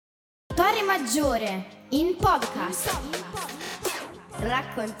Torremaggiore, in podcast.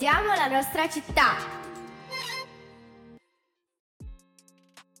 Raccontiamo la nostra città.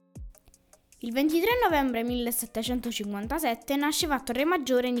 Il 23 novembre 1757 nasceva a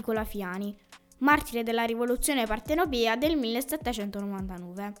Torremaggiore Nicola Fiani, martire della rivoluzione partenopea del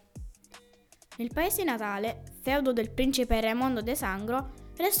 1799. Nel paese natale, feudo del principe Raimondo de Sangro,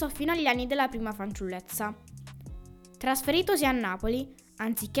 restò fino agli anni della prima fanciullezza. Trasferitosi a Napoli,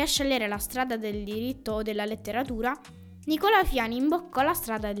 anziché scegliere la strada del diritto o della letteratura, Nicola Fiani imboccò la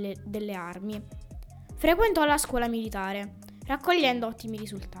strada delle armi. Frequentò la scuola militare, raccogliendo ottimi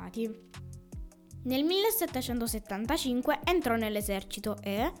risultati. Nel 1775 entrò nell'esercito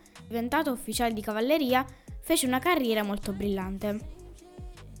e, diventato ufficiale di cavalleria, fece una carriera molto brillante.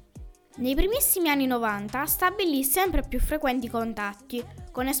 Nei primissimi anni 90 stabilì sempre più frequenti contatti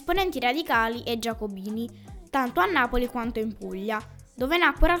con esponenti radicali e giacobini, tanto a Napoli quanto in Puglia, dove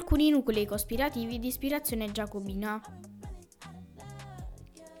nacquero alcuni nuclei cospirativi di ispirazione giacobina.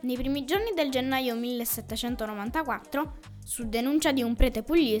 Nei primi giorni del gennaio 1794, su denuncia di un prete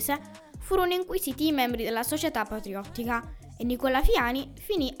pugliese, furono inquisiti i membri della Società Patriottica e Nicola Fiani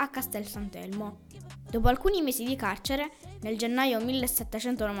finì a Castel Sant'Elmo. Dopo alcuni mesi di carcere, nel gennaio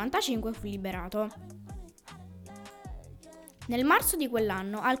 1795 fu liberato. Nel marzo di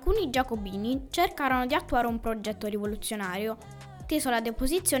quell'anno, alcuni giacobini cercarono di attuare un progetto rivoluzionario, teso alla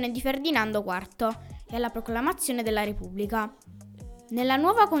deposizione di Ferdinando IV e alla proclamazione della Repubblica. Nella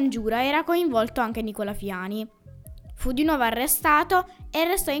nuova congiura era coinvolto anche Nicola Fiani. Fu di nuovo arrestato e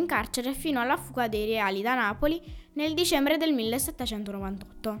restò in carcere fino alla fuga dei reali da Napoli nel dicembre del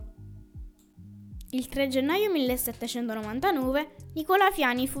 1798. Il 3 gennaio 1799 Nicola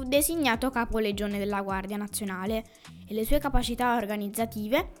Fiani fu designato capolegione della Guardia Nazionale e le sue capacità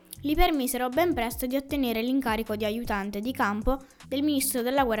organizzative gli permisero ben presto di ottenere l'incarico di aiutante di campo del ministro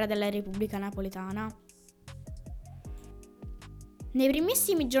della guerra della Repubblica Napoletana. Nei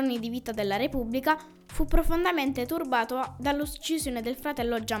primissimi giorni di vita della Repubblica fu profondamente turbato dall'uccisione del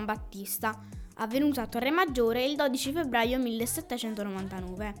fratello Giambattista, avvenuta a Torremaggiore il 12 febbraio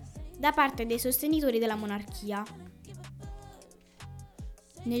 1799, da parte dei sostenitori della monarchia.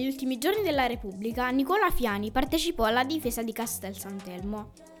 Negli ultimi giorni della Repubblica, Nicola Fiani partecipò alla difesa di Castel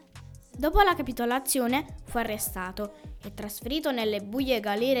Sant'Elmo. Dopo la capitolazione fu arrestato e trasferito nelle buie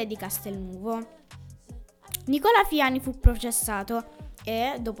galere di Castelnuovo. Nicola Fiani fu processato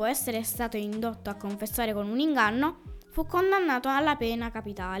e, dopo essere stato indotto a confessare con un inganno, fu condannato alla pena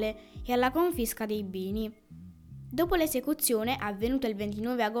capitale e alla confisca dei beni. Dopo l'esecuzione, avvenuta il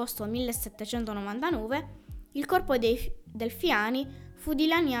 29 agosto 1799, il corpo del Fiani fu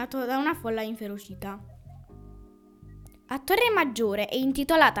dilaniato da una folla inferocita. A Torremaggiore è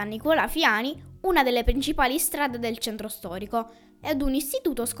intitolata a Nicola Fiani una delle principali strade del centro storico ed un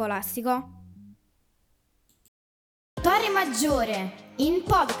istituto scolastico. Torremaggiore, in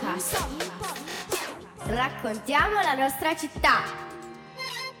podcast. Raccontiamo la nostra città.